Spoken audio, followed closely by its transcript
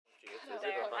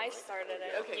I started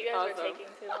it. Okay, You guys awesome. were taking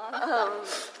too long.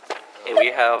 Hey, we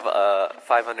have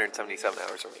 577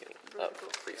 hours remaining of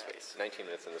free space. 19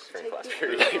 minutes in this current class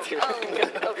period. Natalie,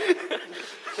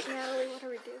 what are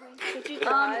we doing? Did you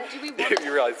draw it? Do we want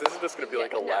You realize this is just going to be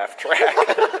like a laugh track.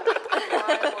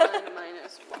 y1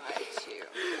 minus y2?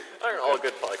 Aren't all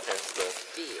good podcasts,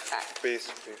 though. dx?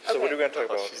 Basically. So what are we going to talk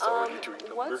about? She's already doing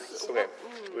numbers. What's Okay,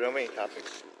 we don't have any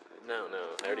topics. No.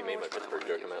 I already made my Pittsburgh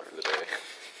joke. I'm out for the day.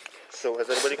 So has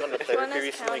anybody gone to one therapy is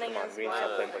recently? counting Come on, as we need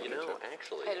well. something. You know,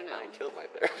 actually, I don't know. I killed my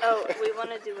bear. Oh, we want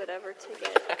to do whatever to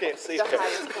get. Okay, see. The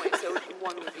highest point, so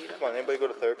 1 would be the Come on, anybody go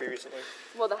to therapy recently?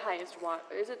 Well, the highest y.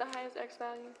 Is it the highest x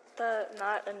value? The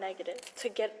not a negative. To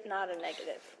get not a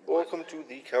negative. Welcome to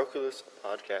the Calculus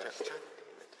Podcast.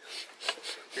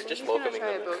 You're just We're gonna welcoming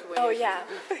try them it in. both ways. Oh yeah.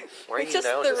 Why are you Just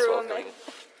now the just room. welcoming?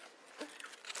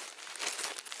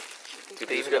 Do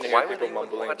they He's even gonna why hear would people anyone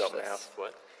mumbling watch about this? math.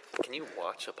 What? Can you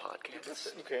watch a podcast?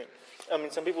 Okay. I mean,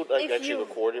 some people like If actually you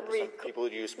record it, but some people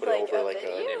just put it like over a like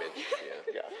video? a Image,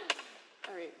 yeah. yeah.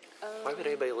 Alright. Why would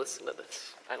anybody listen to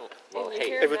this? I don't. Well, If you hey,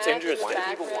 hear if it's math in the interesting. Why do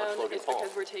people watch background, Logan it's Paul?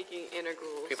 because we're taking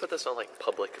integrals. If you put this on like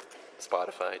public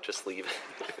Spotify, just leave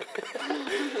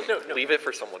it. no. Leave it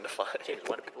for someone to find. Hey,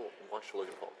 why do people watch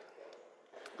Logan Paul?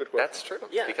 Good question. That's true.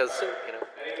 Yeah, Because,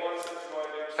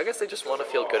 I guess they just want to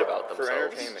feel good about For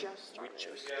themselves. entertainment. We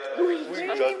just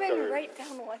didn't got even her. write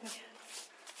down one yet.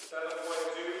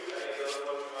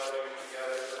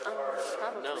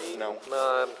 Probably. No.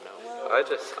 No,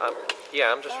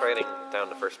 I'm just writing down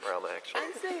the first problem actually.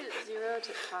 I'd say 0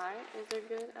 to pi is a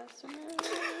good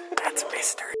estimate. That's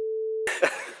Mr.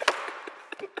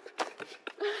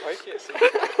 I can't see.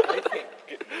 I can't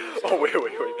get. Oh wait.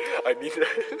 I need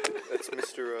that. That's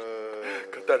Mr.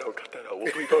 Cut that out.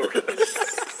 We'll bleep over this.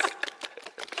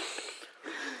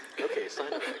 Okay,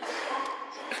 sign up.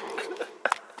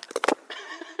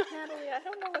 Natalie, I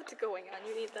don't know what's going on.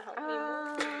 You need to help me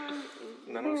more.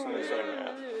 None of us understand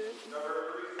math.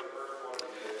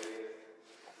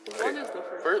 One is the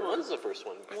first. What is the first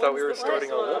one? I thought we were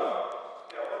starting on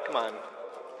one.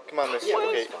 Come on, Miss.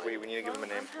 Okay, wait. We need to give him a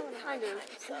name. Kind of.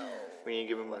 We need to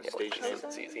give him a stage name.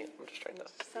 It's easy. I'm just trying to.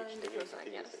 Sine to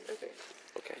cosine, yes. Okay.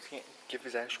 Okay. You can't give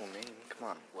his actual name. Come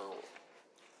on. Well,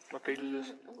 What page is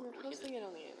this? We're posting it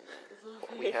on the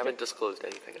internet. We haven't disclosed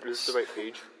anything Is this else. the right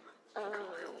page?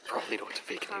 Probably know it's a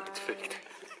fake name. It's fake.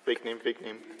 Fake name. when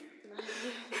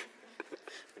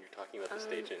you're talking about the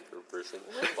stage name for a person,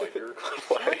 why you're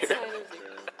What's sine of 0?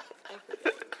 I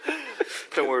forget.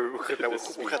 Don't worry. We'll cut that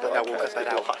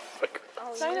out.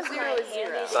 Sine of 0 is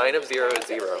 0. Sign of 0 is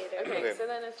 0. Okay, Okay. so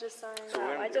then it's just sine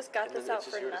Wow, I just got this out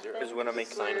for nothing. Is when I make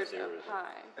Sign a of 0 is pi.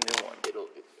 new one. do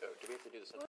we have to do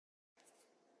this?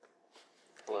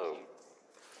 Hello.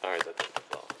 Alright, that's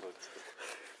well.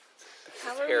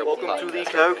 How are Terrible we Welcome to doing? the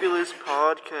Calculus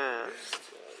Podcast.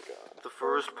 The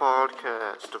first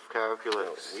podcast of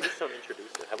Calculus. We just don't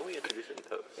introduce it. Haven't we introduced it in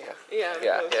post? Yeah.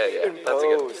 Yeah. In That's a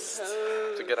good. post.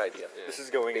 It's a good idea. This is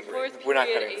going in. Fourth We're not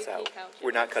period cutting this AP out. calculus.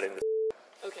 We're not cutting this.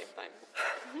 Okay, fine.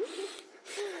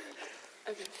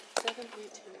 Okay,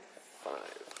 7.2. 5.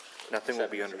 Nothing will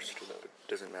be understood. It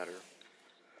doesn't matter.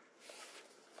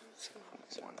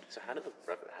 So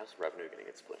how's revenue going to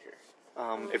get split here?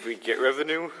 If we get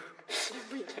revenue,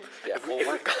 Yeah, we'll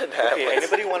work on that. okay.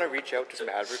 Anybody want to reach out to some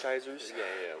advertisers? Yeah.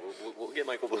 We'll get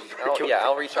Michael Bloomberg.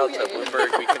 I'll reach out to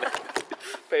Bloomberg. We can.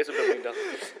 Pay some $1 million.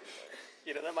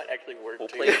 You know, that might actually work. We'll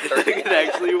too. play 30. It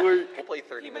actually work. We'll play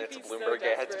 30 might minutes be of so Bloomberg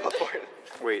ads desperate. before.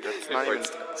 Wait, that's not even.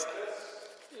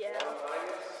 Yeah.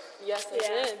 Yes, I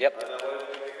Yeah. did. Yep.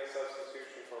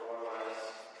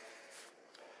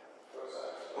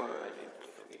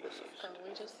 Oh,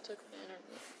 we just took the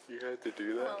interview. You had to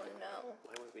do that. Oh no.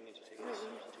 Why would we need to take this?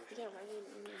 Yeah, why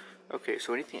didn't Okay,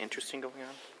 so anything interesting going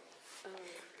on?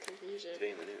 confusion?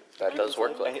 Today in the news, That does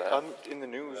work like that. I'm in the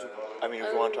news. I mean,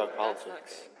 if we want to talk That's not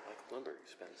politics. good. Michael Bloomberg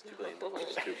spends $2 billion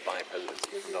to buy presidents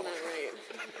This is from not Donald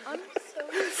Trump. right. I'm so.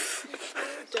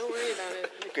 Don't worry about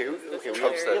it. Okay, we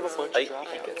Trump have a says, bunch I of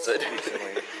dropouts gets it.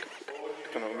 recently.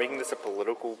 Come on, we're making this a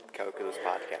political calculus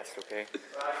podcast, okay?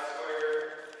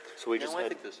 So we just I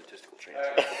had think the statistical chance.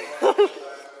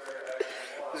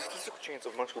 the statistical chance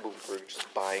of Michael Bloomberg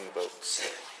just buying votes.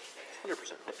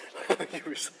 100%.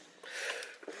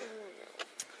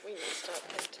 We need to stop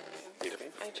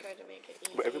continuing. I tried to make it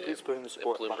easy. But everybody's putting the If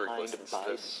support Bloomberg behind listens to Biden.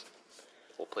 this,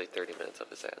 we'll play 30 minutes of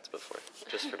his ads before,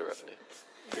 just for the revenue.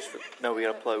 No, we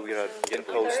gotta in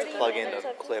post plug in a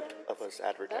clip of us That's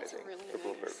advertising really for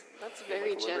Bloomberg. nice. That's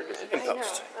very generous. In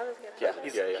post. Yeah,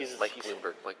 He's- he's Mike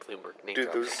Bloomberg. Name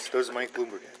Dude, drop. those Mike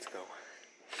Bloomberg ads go.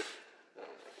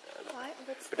 What?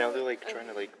 What's But now they're like trying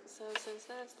to So since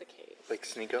that's the case, like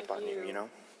sneak up on you, you know?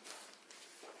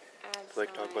 Add to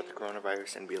like talk about the sign.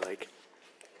 coronavirus and be like,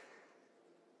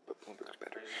 but Bloomberg's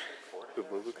better.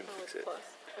 But Bloomberg can fix it. Plus.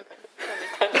 Okay.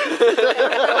 I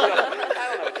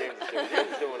don't know what James is doing. James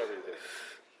is doing whatever he's doing.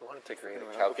 I wanted to create a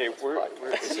Okay, calculus where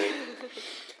podcast. is it?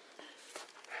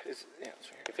 Yeah, it's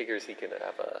right He figures he can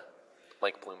have a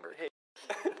Mike Bloomberg. here.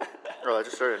 Oh, I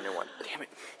just started a new one. Damn it.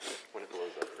 When it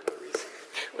blows up for no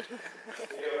reason.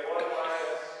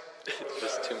 It's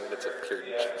just 2 minutes of pure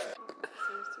Seems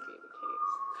to be the case.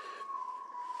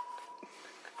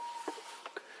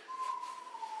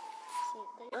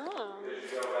 Oh.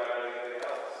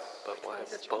 But why?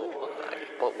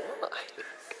 But why?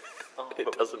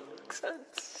 It doesn't make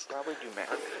sense. Probably do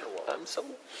math. I'm so.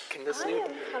 Can this new?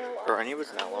 Are any of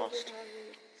us not lost?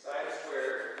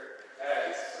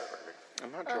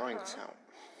 I'm not drawing this out.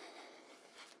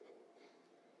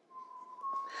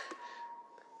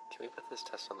 Can we put this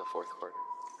test on the fourth quarter?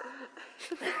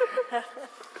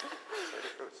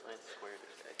 Science squared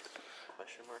is X?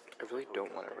 Question mark? I really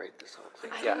don't want to write this whole thing.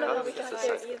 Yeah, know how how we does got this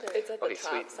there sound? either. It's at the Okay, top.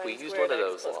 sweet. Sine We used squared one of x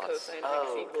those plus lots. cosine Oh, x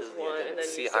equals 'cause 1, and then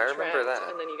See, you I remember subtract, that.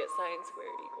 and then you get sine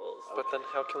squared equals. But then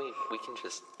how can we can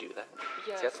just do that?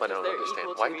 Yeah, See, that's what I don't because they're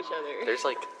understand. equal to Why each other. there's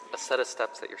like a set of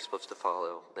steps that you're supposed to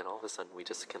follow, then all of a sudden we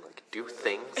just can like do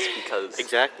things because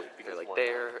Exactly. they're like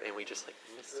there, and we just like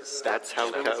miss the steps. That's how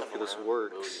you know? calculus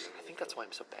works. I think that's why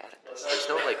I'm so bad at this. There's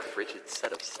no like rigid set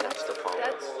of steps to follow.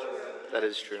 That's That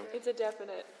is true. it's a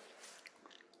definite.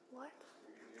 What?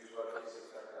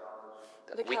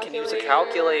 The We can use a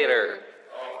calculator.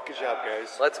 Good job,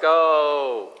 guys. Let's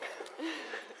go.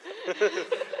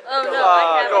 Oh no,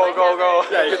 I have it. Go.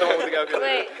 Yeah, you're the one with the calculator.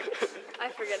 Wait, I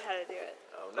forget how to do it.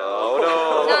 Oh No,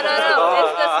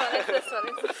 it's this one.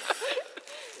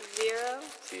 It's zero.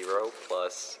 0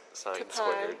 plus sine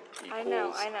squared equals I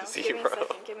know. 0. Give me a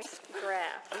second. Give me a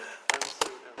graph.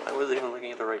 I wasn't even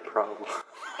looking at the right problem.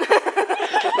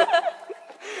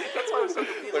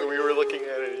 When we were looking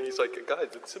at it, he's like, guys,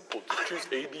 it's simple. Just choose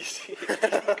A, B, C.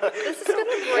 This is gonna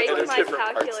break And there's my different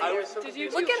parts. calculator. Did you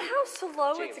Look at how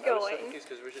slow it's going.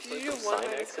 Because we're just Did you do 1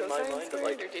 minus cosine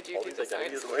squared, or did you do the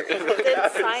sine squared? Did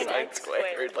sine Sine x squared,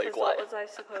 squared. like Because what? what was I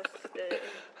supposed to do?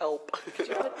 Help. Did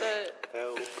you put the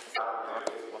Hell. x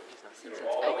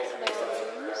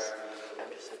values? I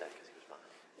just said that because he was behind.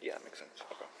 Yeah, that makes sense.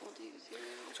 Okay. We'll do 0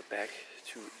 So back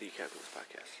to the calculus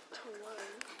podcast. to 1.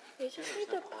 You just need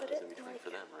to put it like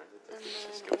For them, right? And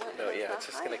then what No, was yeah, the it's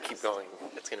just gonna keep highest? going.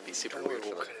 It's gonna be super weird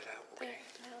for them. There.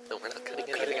 No, we're not cutting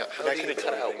We're anything out. How not do you cutting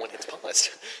cut out anything. when it's paused?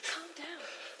 Calm down.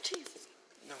 Jesus.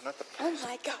 No, not the. Oh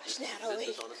my gosh, This Natalie.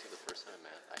 is honestly the first time in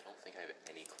math. I don't think I have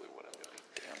any clue what I'm doing.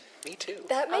 Me too.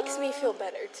 That makes me feel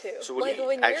better too. So what do like you-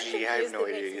 when actually, you're I have confused, no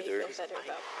it idea makes either. me feel better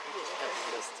about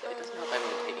It doesn't help having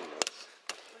been taking notes.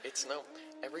 It's no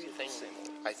everything.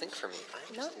 I think for me,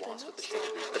 nothing.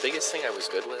 the biggest thing I was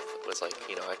good with was like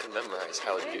I could memorize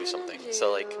how to do something.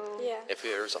 So like Yeah. if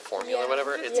there was a formula or Yeah.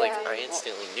 whatever, it's like Yeah. I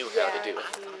instantly knew how to do it.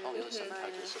 All the other stuff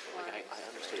calculus, like I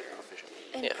understood it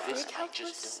proficiently. And Yeah. pre-calc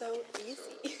was so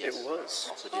easy. It was.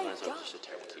 Also, Oh my realize I was God. just a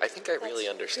terrible teacher. I think I really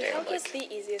understand Pre-calc was like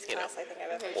the easiest you know, class I think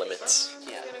I've ever taken. limits.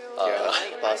 Yeah.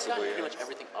 Possibly. Pretty much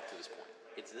everything up to this point.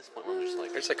 It's this point where I'm just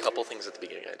like, There's a couple things at the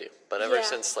beginning I do, but ever Yeah.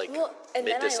 since like Well, and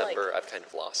then I, mid-December, I've kind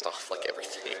of lost off like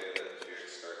everything.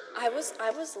 I was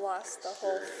lost the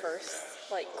whole first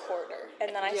quarter,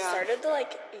 and then I Yeah. started to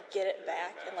get it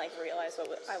back and realize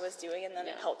what I was doing, and then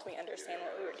it helped me understand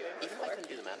what we were doing even if I before. couldn't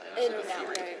do the math, I And understood the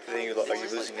now, theory. Then are you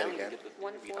losing it again?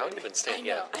 I don't even I stand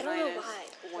know. yet. I don't know Minus why.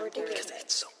 1/3. We're doing Because it.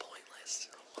 it's so pointless.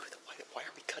 Why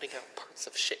are we cutting out parts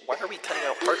of shape? Why are we cutting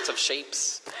out parts of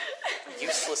shapes?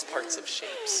 Useless parts of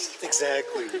shapes.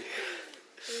 Exactly.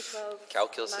 312.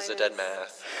 Calculus is a dead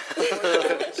math.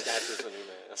 Stats is the new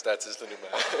math. Stats is the new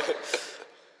math.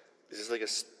 Is this like a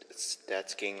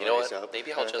stats game You know rise what? up?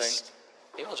 Maybe I'll kind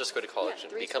of just go to college Yeah,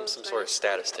 and become 312 some sort of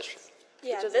statistician.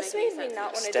 Yeah, doesn't this make any made me sense.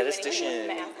 not want to do anything Statistician. with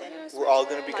math in thing? We're all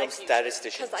gonna become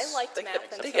statisticians. because I liked They math get,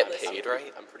 until they get this paid, year.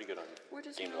 right? I'm pretty good on We're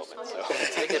just game gonna development, switch.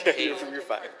 so. They get paid. You're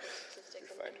fine.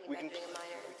 We can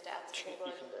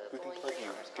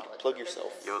plug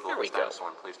yourself. Yo, There we go.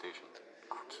 on PlayStation.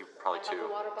 Probably 2.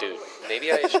 Dude,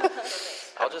 maybe I should.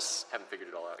 I'll just. Haven't figured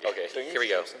it all out yet. Okay, here we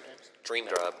go. Dream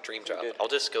job. I'll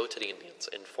just go to the Indians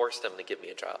and force them to give me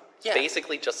a job. Yeah.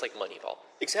 Basically, just like Moneyball.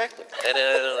 Exactly. And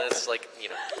it's like, you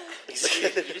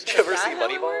ever see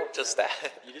Moneyball? Just that.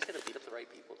 You just gotta beat up the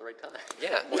right people at the right time.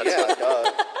 Yeah. Yeah,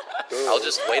 duh. I'll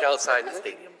just wait outside the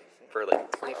stadium for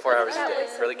 24 hours a day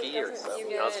for a year. So,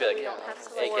 I'll just be like,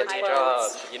 hey, get me a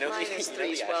job. You know, Minus the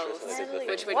 312, Natalie,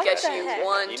 which would what get the you heck?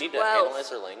 112. You need to analyze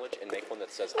their language and make one that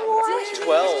says, I'm gonna put you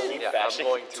 12. Yeah, I'm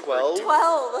going to 12?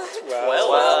 12.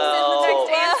 12.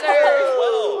 Next answer.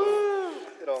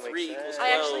 It all makes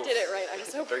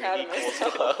so proud of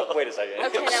myself. Wait a second.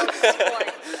 Okay, now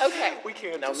explain. Okay, We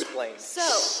can't now explain. so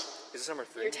Is this number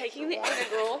 3? you're taking the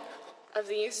integral of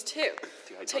these two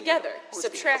Dude, together,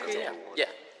 subtracting. Yeah.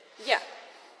 Yeah.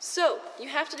 So you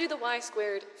have to do the y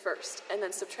squared first, and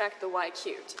then subtract the y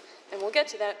cubed. And we'll get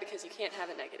to that because you can't have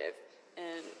a negative.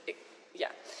 And yeah.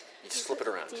 You just flip it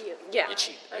around. Yeah. You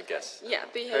cheat, I guess. Yeah,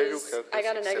 because I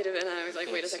got a negative and I was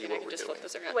like, wait a second, I can just flip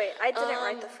this around. Wait, I didn't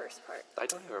write the first part. I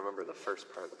don't even remember the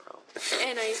first part of the problem.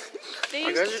 And I think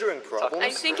You guys are doing problems?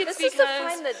 I think it's This is to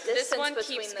because find the this distance one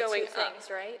between keeps the going two up. things,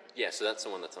 right? Yeah, so that's the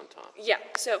one that's on top. Yeah,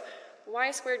 so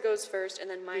y squared goes first, and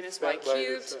then minus y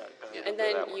cubed, Yeah. and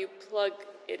then you plug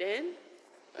it in.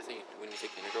 I think when you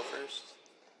take the integral first.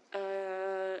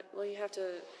 Well, you have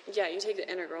to, yeah, you take the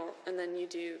integral, and then you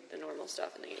do the normal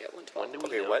stuff, and then you get 112. When do we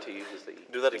Okay, know what? to use the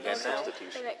Do that again now?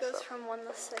 substitution And it goes stuff? from 1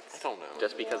 to 6. I don't know.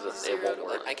 Just because it Zero won't to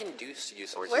work. I can use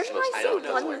some. Where did I I say don't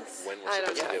know 1 when was? we're I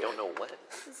don't supposed Yeah, to I do don't it. know when.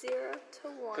 0 to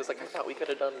 1. Because like I thought we could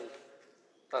have done,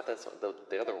 not this one,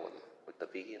 the other one with the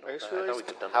V and all I that. just I thought we realized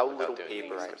could have done how that without little doing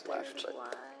paper I numbers have left, left, but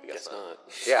Y. I guess not.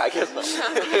 yeah, I guess not.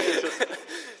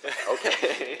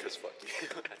 Okay. Because fuck you.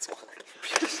 That's why.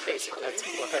 Basically. That's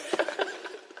why.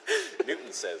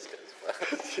 Newton says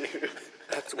because.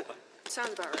 That's why.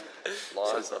 Sounds about right.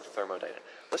 Laws of thermodynamics.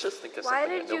 Let's just think of Why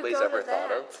something did that you nobody's go ever to thought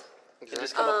that? of. You can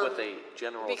just come up with a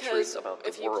general Because truth about the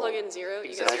if you world. plug in 0, you and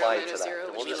get 0 apply it to minus that. 0,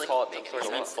 And which we'll just doesn't call it make some any sort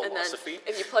of sense. And then philosophy?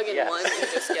 if you plug in Yes. 1, you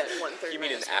just get 1/3 You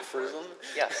mean an minus aphorism?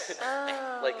 Yes.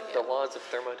 Like the laws of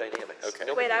thermodynamics. Okay.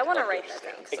 Nobody Wait, I want to thought write these that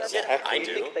down. things. 'cause that's- I You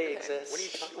do. think they exist? What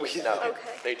are you talking No,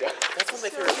 Okay. they don't. That's one of my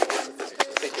favorite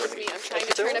sports. Excuse me, I'm trying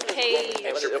to turn a page.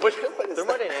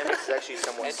 Thermodynamics is actually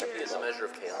somewhat Entropy is a measure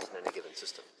of chaos in any given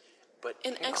system. But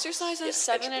In exercises Yeah,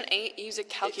 7 and entropy. 8, use a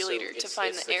calculator to it's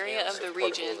find the the area chaos of the of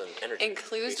particles region, and energy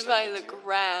enclosed based by on the zero.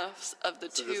 graphs of the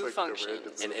two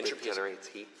functions. and entropy generates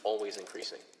heat. always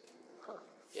increasing.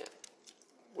 Yeah.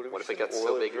 What if it gets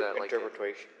so big that, like,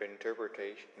 interpretation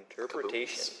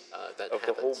That of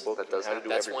the whole happens. book That does and how to do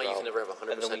That's every why you can problem, never have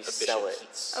 100% and then we efficient sell it.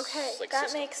 heats. Okay, like that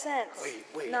system. makes sense.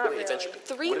 Wait, Not wait. really. It's entropy.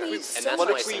 3 And makes that's so why What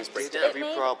much if we science sense. breaks did down. every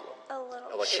made problem, a little.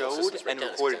 Electrical showed systems break and down,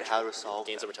 it's recorded potential. how to solve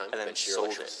Gains over time, and then eventually your sold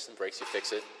electrical it? system breaks, you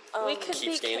fix it. We could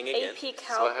keeps be gaining again. AP So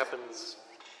Calc what happens?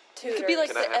 You could be like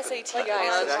Can the that happen? SAT guy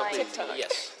on Exactly. TikTok.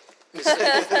 Yes.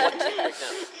 Break down.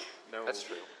 No. That's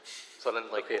true. So then,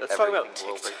 like, let's talk about everything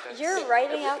will break down. You're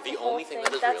writing out The the whole only thing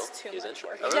thing. that is That's real too is much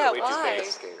entropy. work. Yeah, Way too why?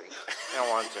 It's scary. I don't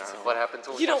want to. What happens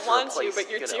when You we don't have want to, replace, but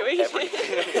you're you know, doing it.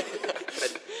 everything?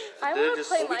 I They're want to just-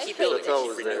 play we my keep game. building. That's all keep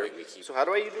was there. renewing, we keep- So how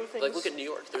do I do things? Like, look at New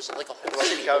York. There's like a whole I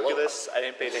city did below it. calculus. I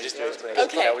didn't pay attention to it.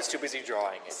 Okay. I was too busy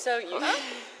drawing it. So you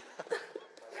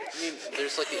I mean,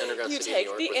 there's like the underground you city take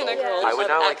of the New York with all integral Yeah. I would of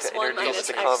now like to x1 introduce minus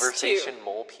the x2. conversation,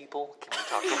 mole people. Can we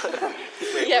talk about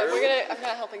Yeah, I'm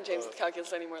not helping James with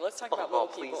calculus anymore. Let's talk about mole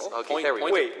please. people. Okay, there we go.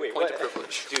 Wait, Point what? of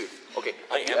privilege. Dude, okay,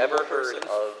 I have you am a ever mole heard person.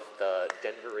 of the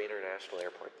Denver International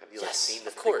Airport? Have you like Yes, seen the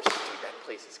of course. Dude, that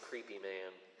place is creepy,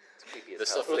 man. It's creepy as The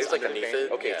hell. stuff that's There's like underneath thing.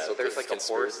 it. Okay, yeah, so there's the like a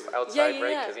horse conspiracy. outside, Yeah,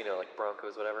 right? yeah. Because you know, like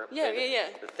Broncos, whatever. Yeah, And yeah.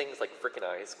 The thing's like freaking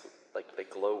eyes, like they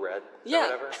glow red Yeah. or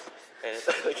whatever. And it's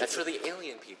like, That's for the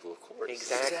alien people, of course.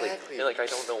 exactly. And like I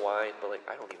don't know why, but like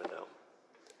I don't even know.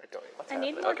 I don't even. I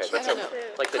need happening. more Okay, chips that's I don't too.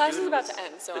 know. Like the Class dude is about was- to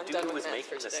end, so the I'm dude done who with was math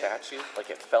making for the today. statue,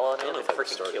 like it fell on I him don't and know if I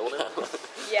freaking started. killed him.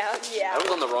 Yeah. I was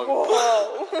on the wrong.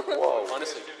 Whoa. Whoa.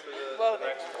 Honestly. Whoa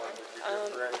there.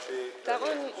 That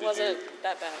one wasn't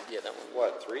that bad. Yeah, that one.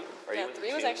 What, 3? Are Yeah, you in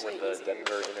 3 was tune actually with easy. the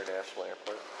Denver International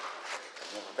Airport?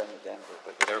 I've never been to Denver,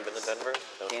 but You've never been to Denver?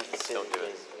 Kansas City Don't do it.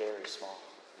 is very small.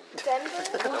 Denver on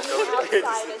the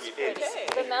outside is pretty. Okay.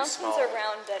 The mountains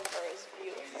around Denver is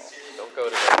beautiful. Don't go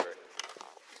to Denver.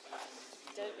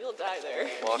 You'll die there.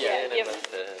 Walk Yeah, in yeah. and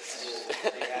then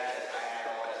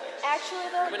Actually,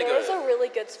 though, gonna there's go a really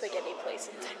good spaghetti place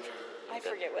in Denver. I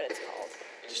forget what it's called.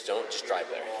 Just drive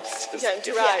there. Yeah,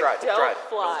 drive. Don't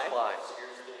fly. Don't fly.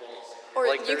 Or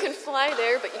Like, you can there's- fly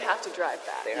there, but you have to drive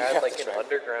back. They have had like to an try.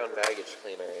 underground baggage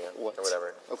claim area What? or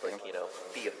whatever. Okay. Like, you know,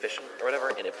 be efficient or whatever,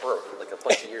 and it broke like a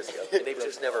bunch of years ago. And they've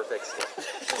just never fixed it.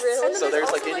 Really? So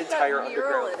there's like also an that entire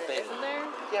mural underground in it, thing. isn't there?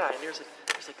 Yeah, and there's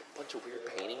like a bunch of weird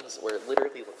paintings where it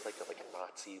literally looks like a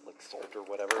Nazi like soldier or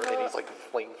whatever, and he's like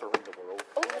flamethrowing the world.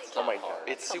 Oh my god.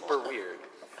 It's super weird.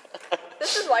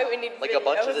 This is why we need Like a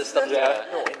bunch of this stuff. Yeah.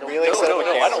 No, We like set up a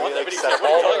camera. I don't want we that like video. set up a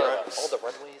all camera. the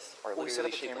runways are We set literally up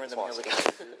a shaped camera like and then we have like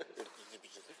swastikas. a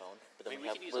phone. But then Maybe we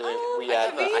have we could use we it.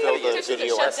 add We fill the just need to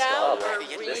video shut as down well. or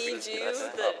Yeah, that's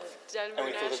redo the Denver And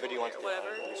we fill the video National once or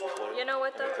whatever. You know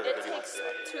what, though? And we fill the It video takes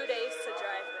 2 days to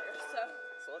drive